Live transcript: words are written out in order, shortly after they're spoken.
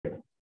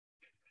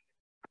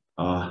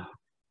Uh,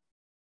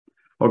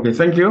 okay,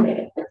 thank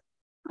you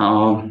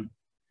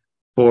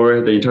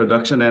for the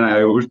introduction, and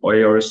I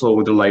also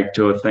would like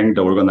to thank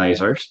the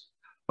organizers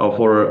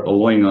for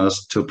allowing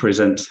us to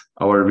present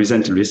our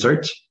recent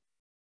research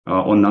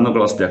on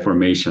nanoglass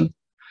deformation.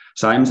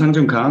 So I'm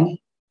Sang-Jun Kang,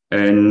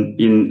 and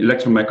in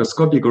electron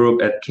microscopy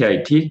group at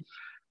KIT,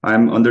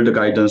 I'm under the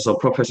guidance of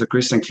Professor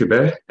Christian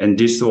Kubel, and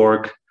this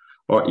work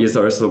is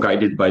also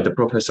guided by the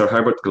Professor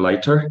Herbert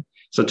Gleiter.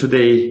 So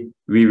today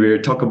we will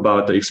talk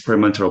about the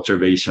experimental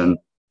observation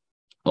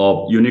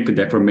of unique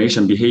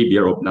deformation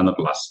behavior of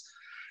nanoglass,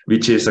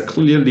 which is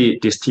clearly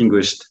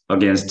distinguished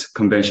against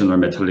conventional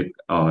metallic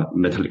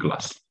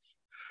glass.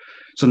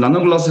 So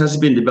nanoglass has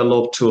been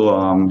developed to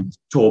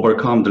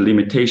overcome the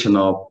limitation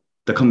of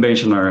the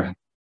conventional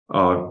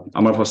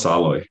amorphous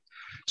alloy.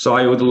 So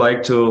I would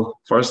like to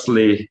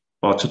firstly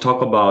to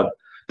talk about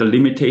the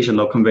limitation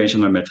of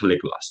conventional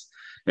metallic glass.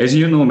 As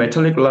you know,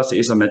 metallic glass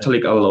is a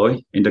metallic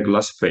alloy in the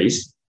glass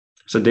phase.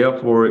 So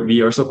therefore,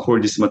 we also call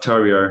this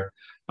material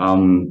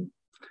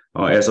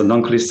as a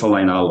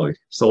non-crystalline alloy.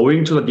 So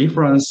owing to the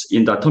difference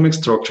in the atomic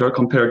structure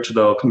compared to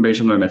the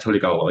conventional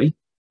metallic alloy,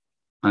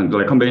 and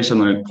the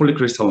conventional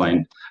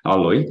polycrystalline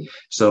alloy,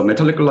 so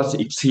metallic glass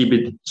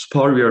exhibit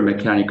superior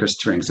mechanical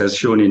strengths as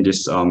shown in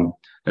this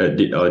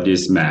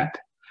this map.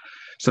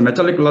 So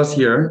metallic glass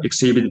here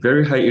exhibit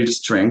very high yield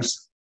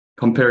strengths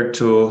compared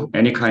to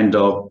any kind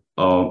of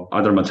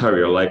other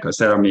material like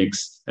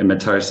ceramics and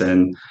metals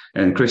and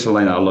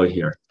crystalline alloy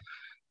here.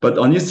 But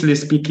honestly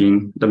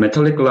speaking, the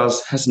metallic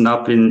glass has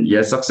not been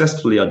yet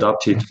successfully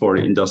adopted for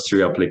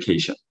industrial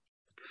application.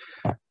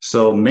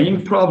 So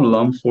main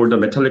problem for the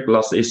metallic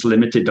glass is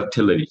limited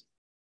ductility.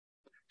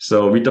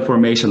 So with the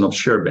formation of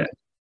shear band,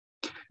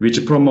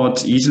 which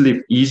promotes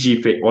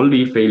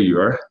early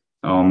failure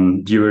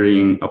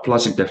during a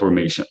plastic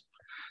deformation.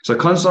 So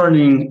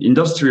concerning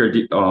industrial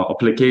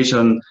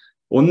application,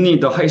 only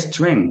the high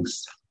strength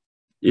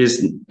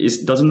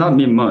does not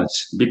mean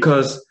much,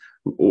 because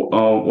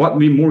what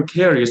we more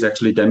care is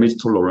actually damage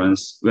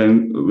tolerance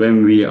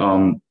when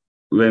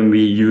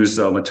we use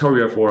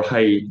material for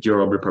high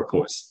durable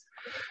purpose.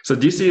 So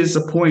this is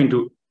a point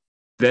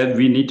that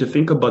we need to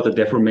think about the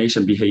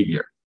deformation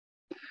behavior,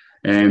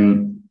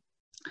 and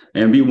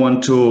we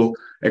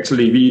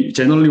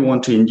generally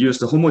want to induce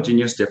the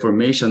homogeneous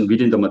deformation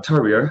within the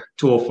material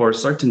to offer a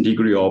certain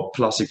degree of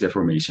plastic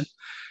deformation.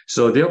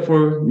 So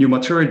therefore, new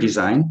material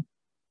design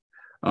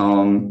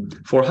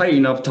for high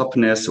enough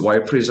toughness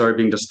while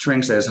preserving the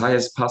strength as high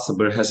as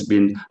possible has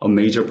been a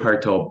major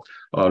part of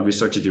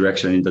research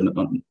direction in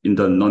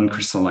the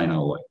non-crystalline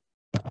alloy.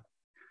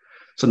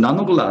 So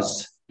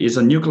nanoglass is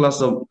a new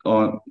class of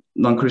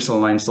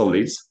non-crystalline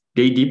solids.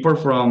 They differ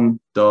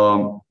from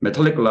the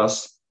metallic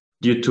glass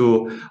due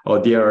to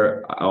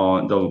the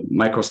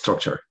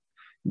microstructure.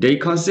 They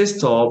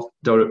consist of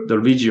the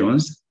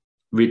regions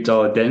with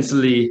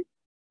densely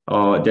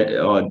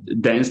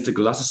dense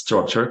glass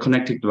structure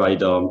connected by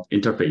the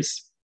interface.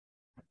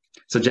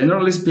 So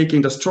generally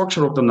speaking, the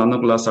structure of the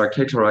nanoglass are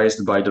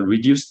characterized by the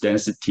reduced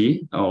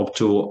density up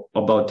to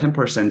about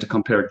 10%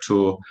 compared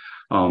to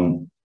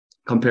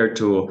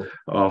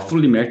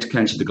fully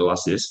melt-quenched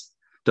glasses.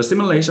 The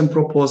simulation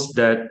proposed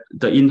that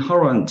the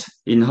inherent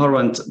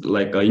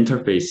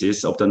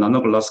interfaces of the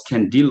nanoglass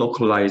can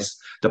delocalize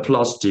the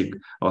plastic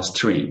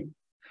strain.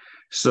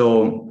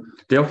 So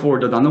therefore,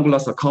 the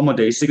nanoglass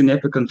accommodates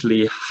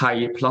significantly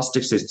high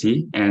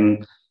plasticity,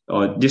 and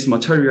this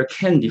material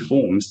can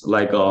deform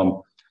like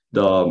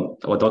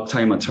the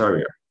ductile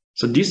material.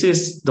 So this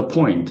is the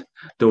point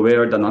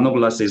where the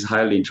nanoglass is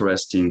highly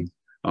interesting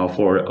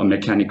for a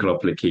mechanical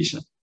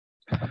application.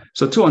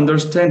 So to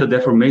understand the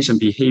deformation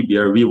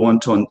behavior, we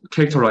want to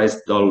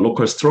characterize the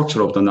local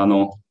structure of the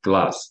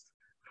nanoglass.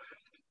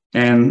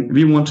 And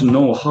we want to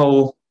know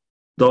how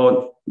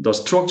the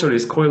structure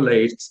is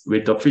correlated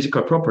with the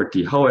physical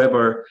property.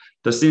 However,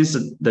 since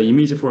the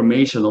immediate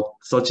formation of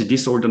such a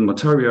disordered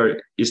material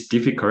is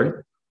difficult,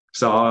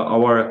 so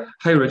our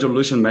high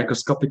resolution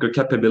microscopic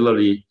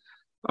capability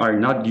are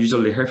not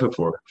usually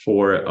helpful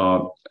for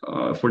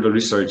the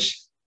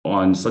research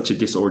on such a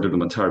disordered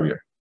material.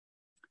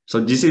 So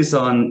this is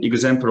an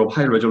example of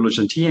high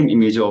resolution TM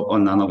image of a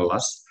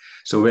nanoglass,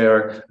 so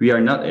where we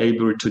are not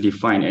able to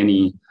define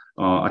any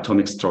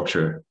atomic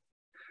structure.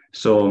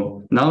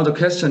 So now the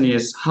question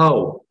is,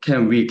 how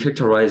can we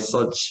characterize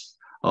such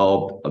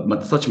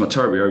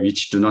material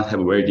which do not have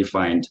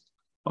well-defined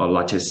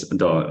lattices?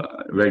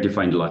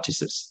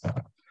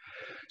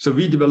 So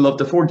we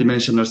developed a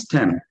 4-dimensional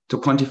stem to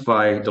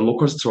quantify the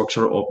local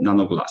structure of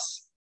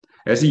nanoglass.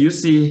 As you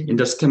see in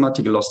the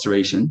schematic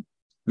illustration,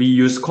 we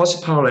use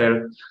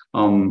quasi-parallel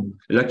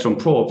electron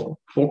probe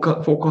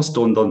focused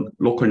on the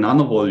local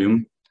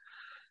nanovolume,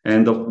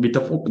 and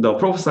the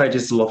probe size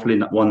is roughly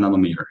 1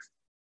 nanometer.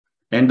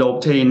 And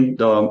obtain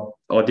the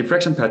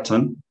diffraction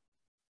pattern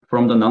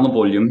from the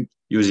nanovolume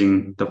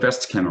using the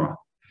fast camera.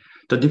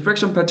 The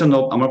diffraction pattern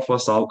of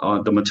amorphous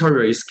the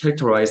material is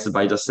characterized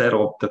by the set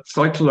of the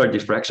circular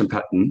diffraction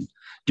pattern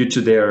due to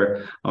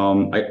their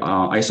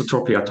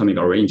isotropic atomic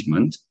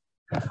arrangement.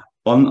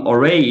 An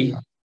array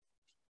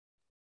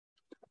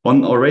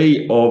An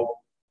array of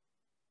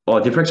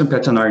diffraction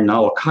patterns are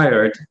now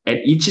acquired at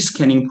each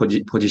scanning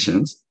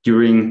positions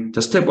during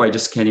the stepwise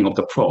scanning of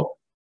the probe.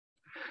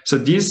 So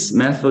this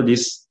method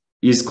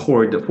is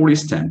called the Fourier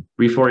stem,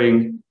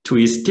 referring to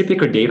its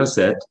typical data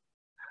set.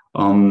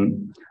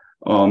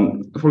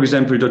 For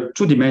example, the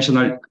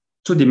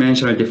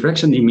two-dimensional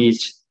diffraction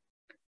image,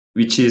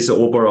 which is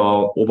over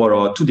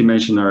a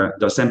two-dimensional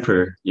the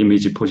sample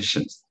image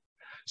positions.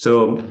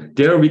 So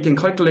there we can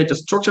calculate the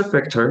structure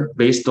factor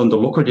based on the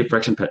local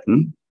diffraction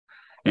pattern.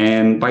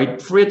 And by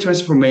Fourier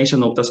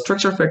transformation of the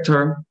structure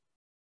factor,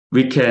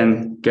 we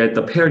can get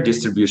the pair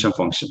distribution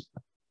function.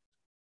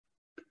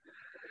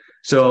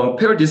 So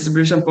pair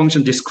distribution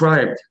function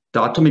described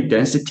the atomic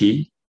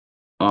density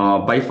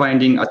by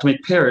finding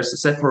atomic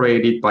pairs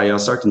separated by a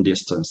certain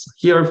distance.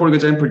 Here, for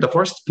example, the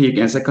first peak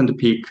and second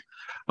peak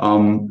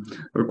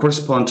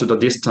correspond to the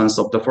distance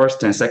of the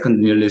first and second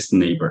nearest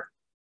neighbor.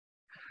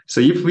 So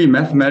if we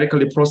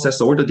mathematically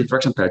process all the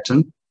diffraction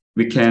pattern,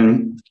 we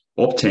can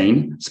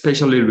obtain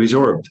spatially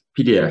resolved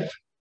PDF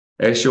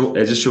as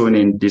shown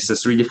in this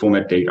 3D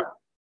format data.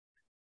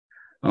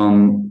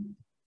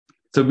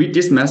 So with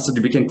this method,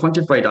 we can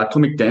quantify the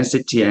atomic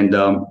density and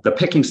the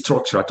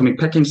atomic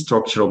packing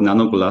structure of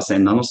nanoglass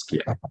and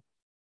nanoscale.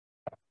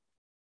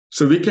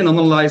 So we can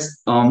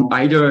analyze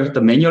either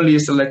the manually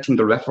selecting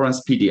the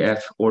reference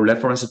PDF or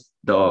reference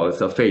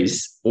the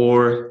phase,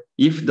 or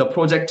if the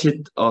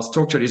projected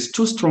structure is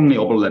too strongly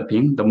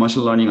overlapping, the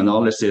machine learning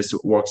analysis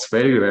works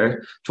very well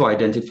to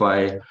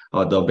identify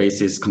the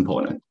basis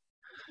component.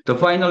 So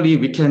finally,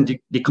 we can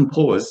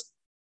decompose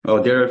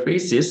their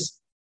phases,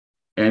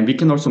 and we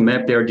can also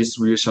map their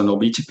distribution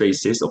of each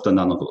phases of the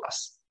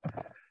nanoglass.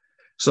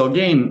 So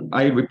again,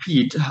 I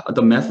repeat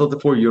the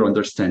method for your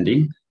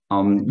understanding.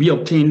 We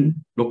obtain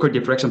local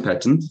diffraction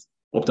patterns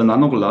of the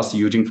nanoglass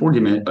using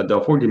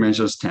the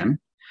four-dimensional stem,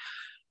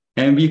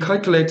 and we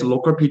calculate the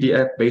local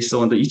PDF based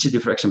on each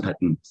diffraction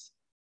patterns.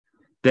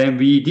 Then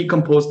we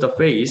decompose the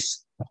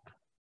phase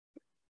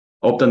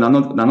of the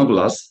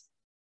nanoglass.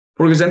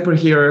 For example,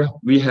 here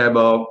we have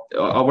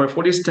our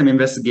Fourier stem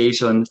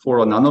investigation for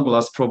a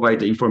nanoglass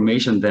provide the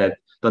information that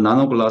the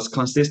nanoglass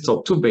consists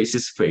of two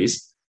basis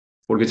phase,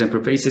 for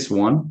example, phases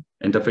 1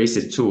 and the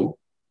phases 2.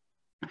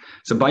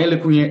 So by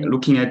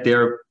looking at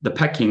the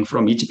packing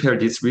from each pair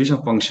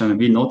distribution function,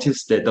 we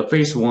notice that the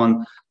phase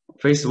one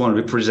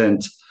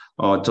represent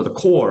to the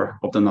core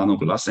of the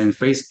nanoglass, and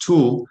phase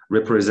 2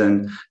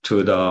 represent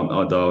to the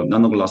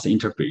nanoglass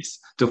interface.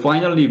 So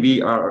finally,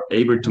 we are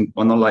able to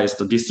analyze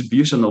the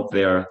distribution of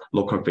their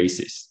local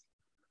phases.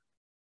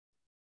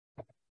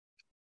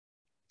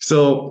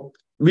 So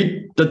with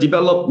the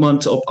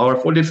development of our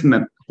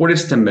Fourier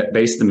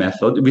stem-based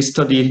method, we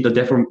study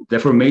the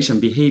deformation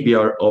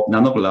behavior of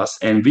nanoglass,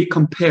 and we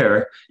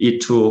compare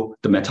it to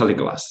the metallic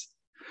glass.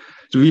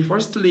 So we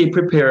firstly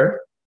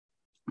prepare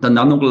the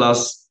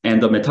nanoglass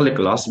and the metallic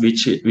glass,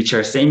 which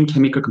are same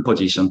chemical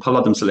composition,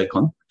 palladium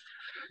silicon.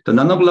 The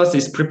nanoglass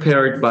is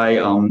prepared by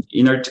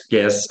inert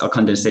gas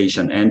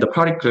condensation, and the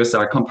particles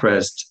are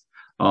compressed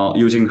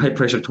using high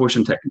pressure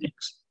torsion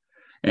techniques.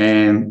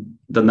 And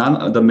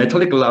the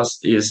metallic glass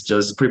is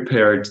just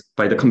prepared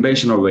by the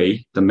conventional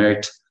way, the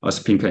melt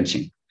spin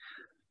quenching.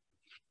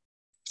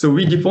 So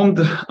we deformed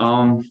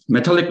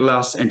metallic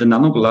glass and the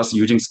nanoglass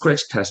using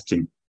scratch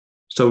testing.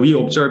 So we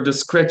observed the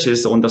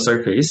scratches on the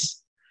surface,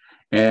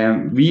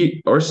 and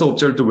we also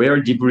observed the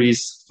wear debris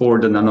for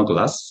the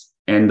nanoglass,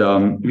 and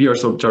we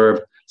also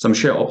observed some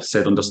shear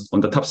offset on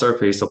the top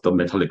surface of the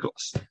metallic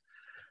glass.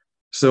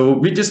 So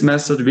with this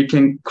method, we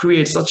can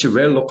create such a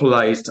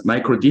well-localized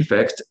micro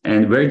defect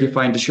and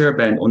well-defined shear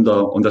band on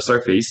the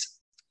surface,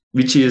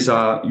 which is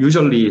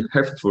usually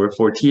helpful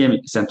for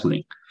TM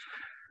sampling.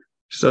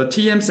 So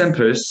TM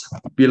samples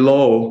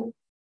below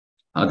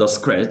the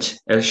scratch,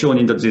 as shown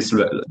in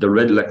the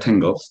red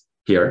rectangles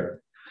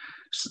here,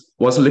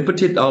 was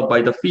lifted out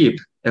by the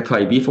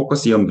FIB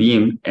focus ion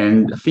beam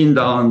and thinned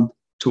down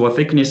to a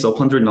thickness of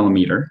 100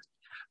 nanometer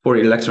for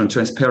electron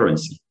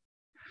transparency.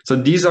 So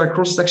these are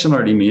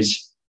cross-sectional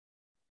image,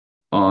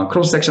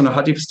 cross-sectional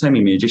hard stem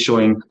image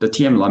showing the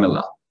TM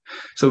lamella.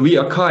 So we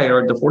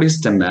acquired the Fourier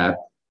stem map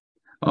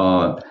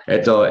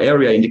at the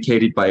area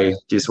indicated by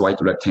these white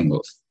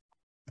rectangles.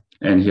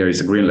 And here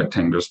is green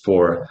rectangles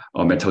for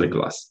metallic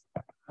glass.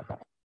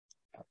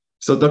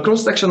 So the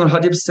cross-sectional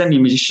hard stem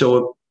image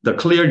showed the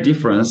clear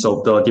difference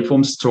of the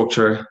deformed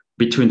structure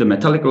between the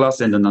metallic glass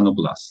and the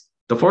nanoglass.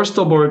 The first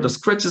of all, the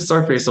scratched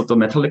surface of the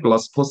metallic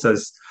glass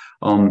possesses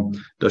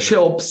the shear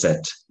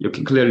offset. You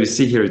can clearly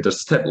see here the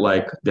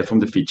step-like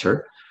deformed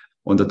feature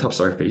on the top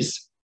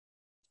surface,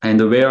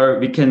 and where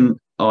we can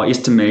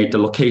estimate the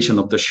location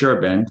of the shear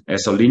band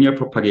as a linear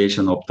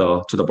propagation of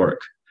to the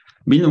bulk.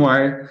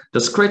 Meanwhile,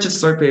 the scratched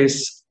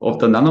surface of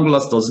the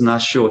nanoglass does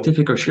not show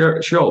typical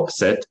shear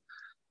offset,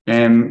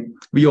 and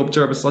we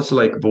observe such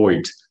like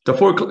void.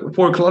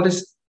 For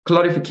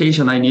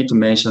clarification, I need to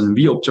mention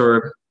we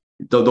observe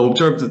the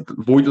observed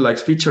void-like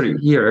feature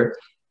here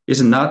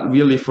is not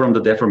really from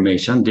the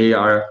deformation. They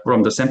are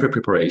from the sample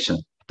preparation.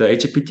 The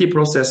HPT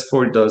process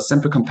for the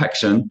sample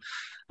compaction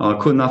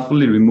could not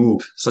fully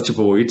remove such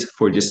void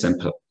for this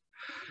sample.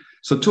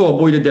 So to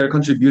avoid their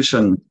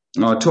contribution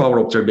to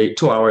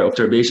our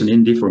observation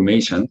in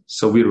deformation,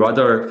 so we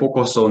rather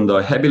focus on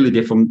the heavily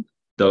deformed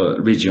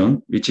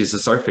region, which is the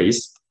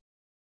surface,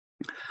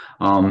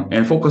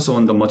 and focus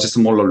on the much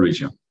smaller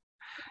region.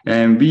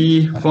 And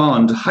we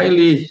found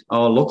highly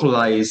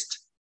localized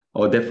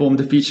or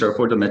deformed feature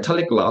for the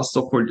metallic glass,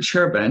 so-called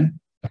shear band.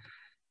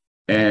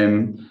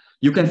 And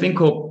you can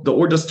think of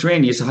all the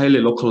strain is highly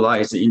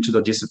localized into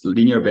this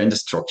linear band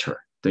structure,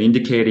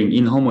 indicating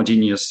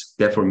inhomogeneous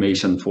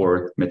deformation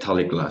for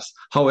metallic glass.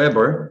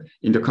 However,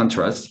 in the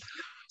contrast,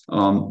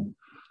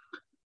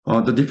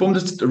 the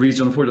deformed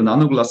region for the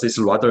nanoglass is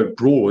rather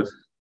broad,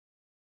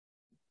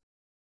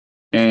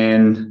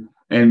 and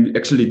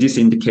actually this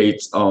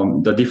indicates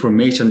the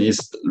deformation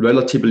is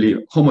relatively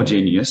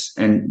homogeneous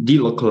and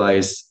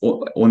delocalized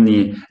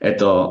only at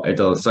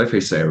the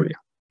surface area.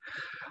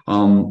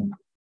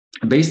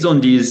 Based on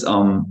these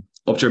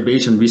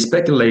observation, we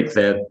speculate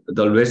that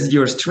the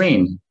residual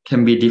strain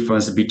can be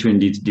different between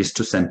these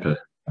two samples.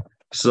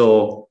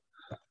 So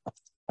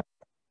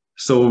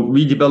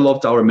we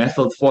developed our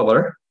method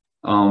further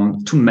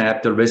to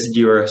map the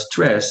residual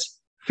stress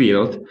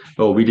field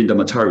within the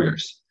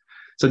materials.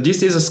 So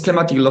this is a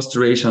schematic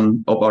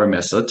illustration of our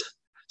method.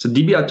 So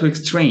dB atomic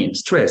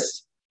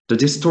stress to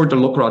distort the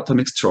local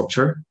atomic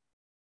structure,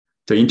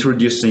 to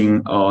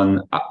introducing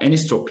an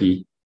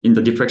anisotropy in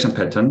the diffraction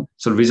pattern,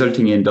 so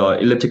resulting in the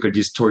elliptical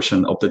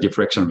distortion of the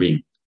diffraction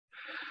ring.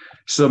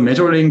 So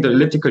measuring the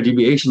elliptical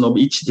deviation of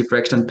each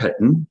diffraction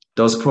pattern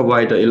does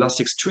provide the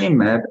elastic strain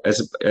map,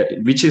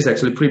 which is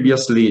actually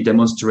previously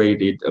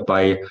demonstrated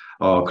by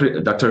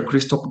Dr.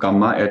 Christoph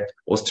Gamma at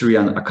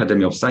Austrian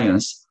Academy of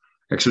Science.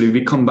 Actually,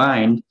 we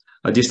combined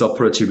this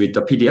approach with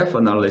the PDF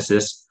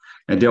analysis,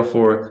 and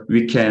therefore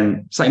we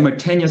can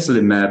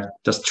simultaneously map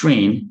the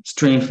strain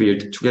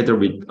field together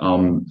with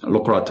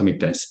local atomic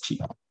density.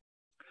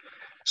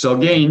 So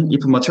again,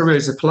 if material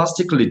is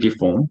plastically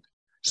deformed,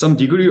 some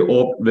degree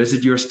of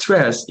residual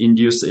stress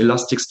induces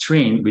elastic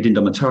strain within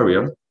the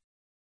material.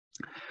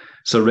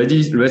 So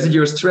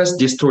residual stress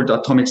distorts the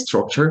atomic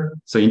structure,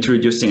 so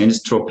introducing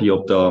anisotropy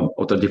of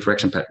the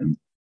diffraction pattern.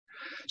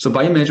 So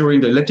by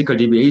measuring the elliptical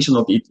deviation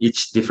of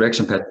each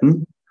diffraction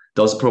pattern,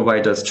 does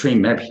provide a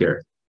strain map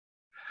here.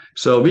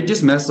 So with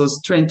this method,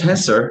 strain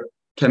tensor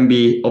can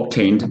be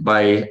obtained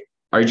by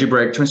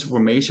algebraic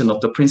transformation of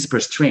the principal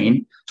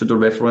strain to the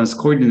reference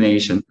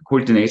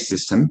coordinate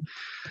system.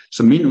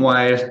 So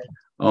meanwhile,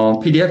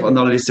 PDF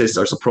analysis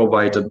also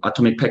provides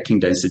atomic packing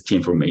density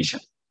information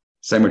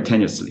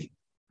simultaneously.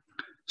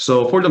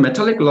 So for the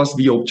metallic glass,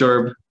 we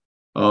observe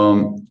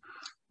the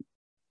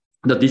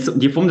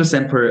deformed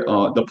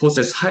sample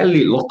possess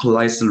highly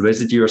localized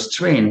residual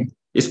strain,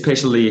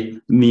 especially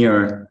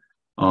near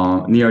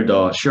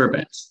the shear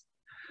bands.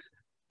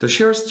 The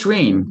shear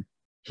strain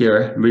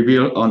here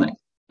reveal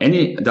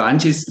the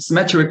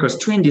anti-symmetrical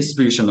strain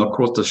distribution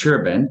across the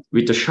shear band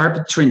with the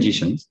sharp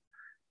transitions,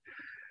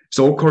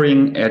 so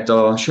occurring at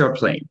the shear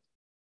plane.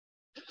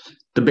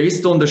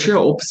 Based on the shear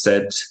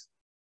offset,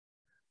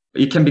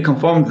 it can be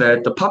confirmed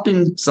that the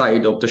popping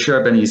side of the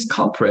shear band is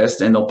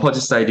compressed and the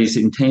opposite side is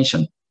in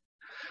tension.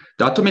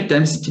 The atomic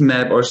density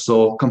map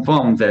also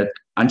confirmed that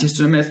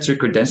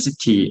antisymmetrical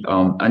density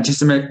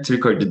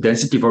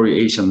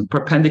variation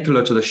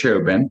perpendicular to the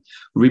shear band,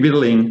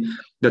 revealing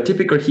the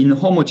typical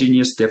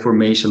inhomogeneous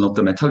deformation of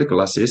the metallic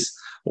glasses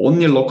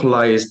only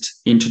localized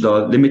into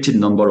the limited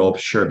number of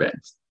shear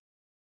bands.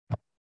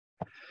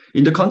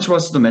 In the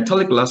contrast to the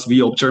metallic glass,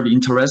 we observe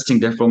interesting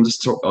deformed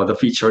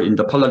feature in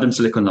the palladium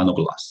silicon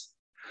nanoglass.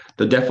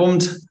 The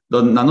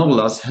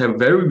nanoglass have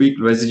very weak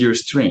residual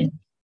strain,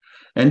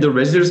 and the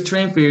residual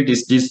strain field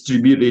is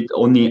distributed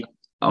only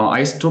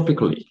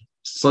isotropically.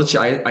 Such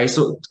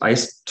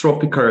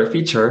isotropical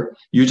feature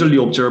usually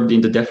observed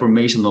in the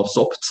deformation of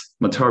soft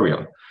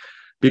material,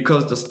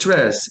 because the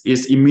stress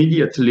is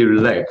immediately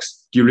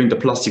relaxed during the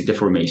plastic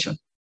deformation.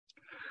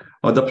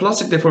 The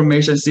plastic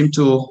deformation seems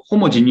to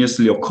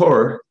homogeneously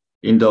occur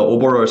in the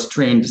overall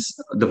strain,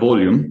 the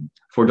volume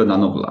for the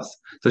nanoglass.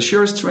 The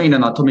shear strain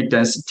and atomic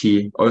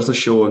density also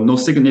show no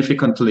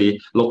significantly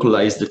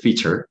localized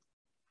feature,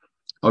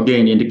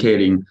 again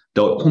indicating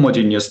the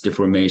homogeneous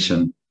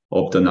deformation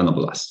of the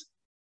nanoglass.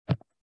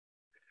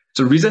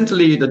 So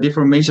recently, the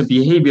deformation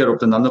behavior of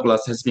the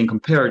nanoglass has been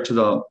compared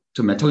to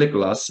metallic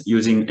glass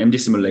using MD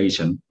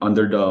simulation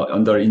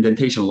under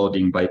indentation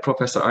loading by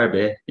Professor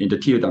Arbe in the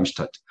TU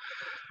Darmstadt.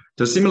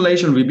 The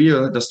simulation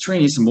revealed the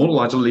strain is more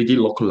largely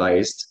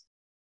delocalized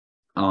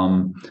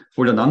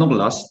for the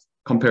nanoglass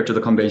compared to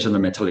the conventional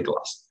metallic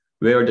glass,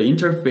 where the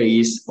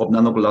interface of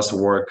nanoglass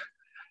work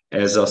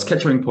as a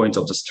scattering point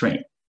of the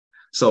strain.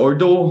 So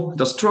although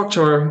the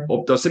structure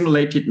of the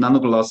simulated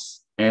nanoglass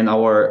and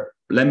our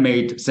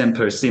lab-made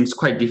sample seems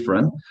quite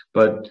different,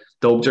 but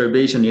the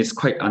observation is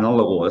quite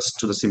analogous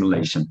to the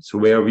simulation. So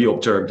where we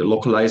observed the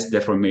localized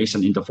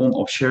deformation in the form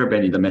of shear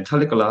band in the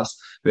metallic glass,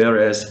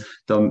 whereas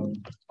the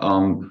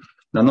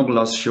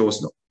nanoglass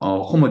shows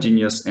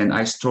homogeneous and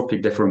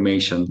isotropic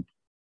deformation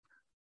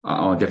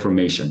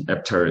deformation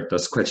after the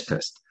scratch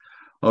test.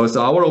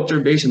 So our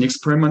observation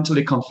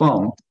experimentally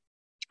confirmed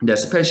that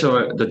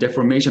especially the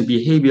deformation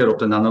behavior of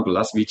the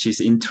nanoglass, which is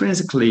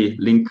intrinsically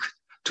linked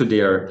to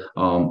their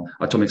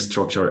atomic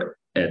structure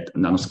at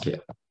nanoscale.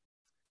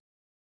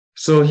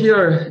 So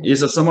here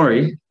is a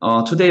summary.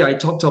 Today I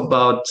talked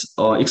about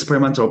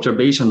experimental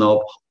observation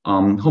of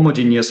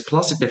homogeneous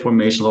plastic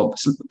deformation of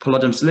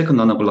palladium silicon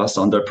nanoglass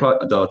under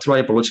the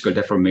tribological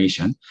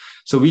deformation.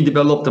 So we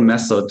developed a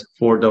method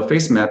for the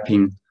phase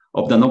mapping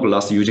of the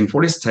nanoglass using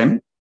ForestStem.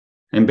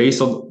 And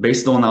based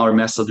on our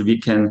method, we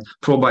can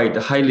provide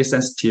a highly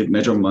sensitive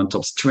measurement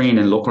of strain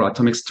and local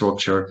atomic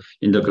structure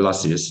in the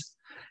glasses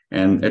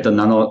and at the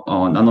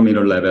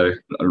nanometer level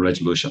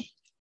resolution.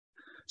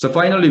 So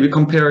finally, we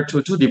compare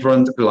two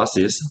different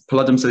glasses,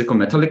 palladium silicon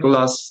metallic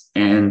glass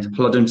and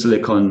palladium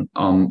silicon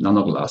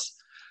nanoglass.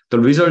 The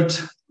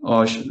result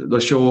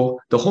show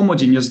the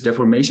homogeneous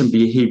deformation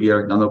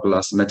behavior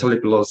nanoglass,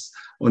 metallic glass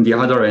on the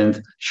other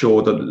end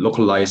show the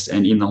localized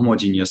and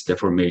inhomogeneous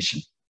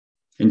deformation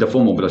in the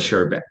form of the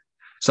shear band.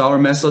 So our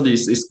method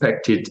is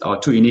expected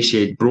to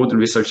initiate broad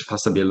research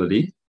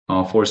possibility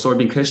for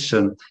solving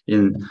question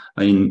in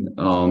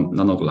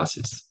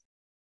nanoglasses.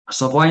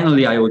 So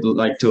finally, I would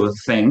like to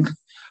thank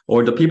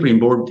all the people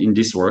involved in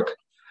this work.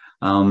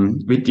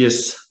 With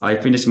this, I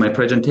finished my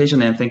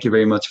presentation and thank you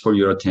very much for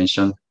your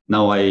attention.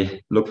 Now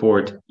I look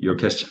forward to your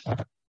question.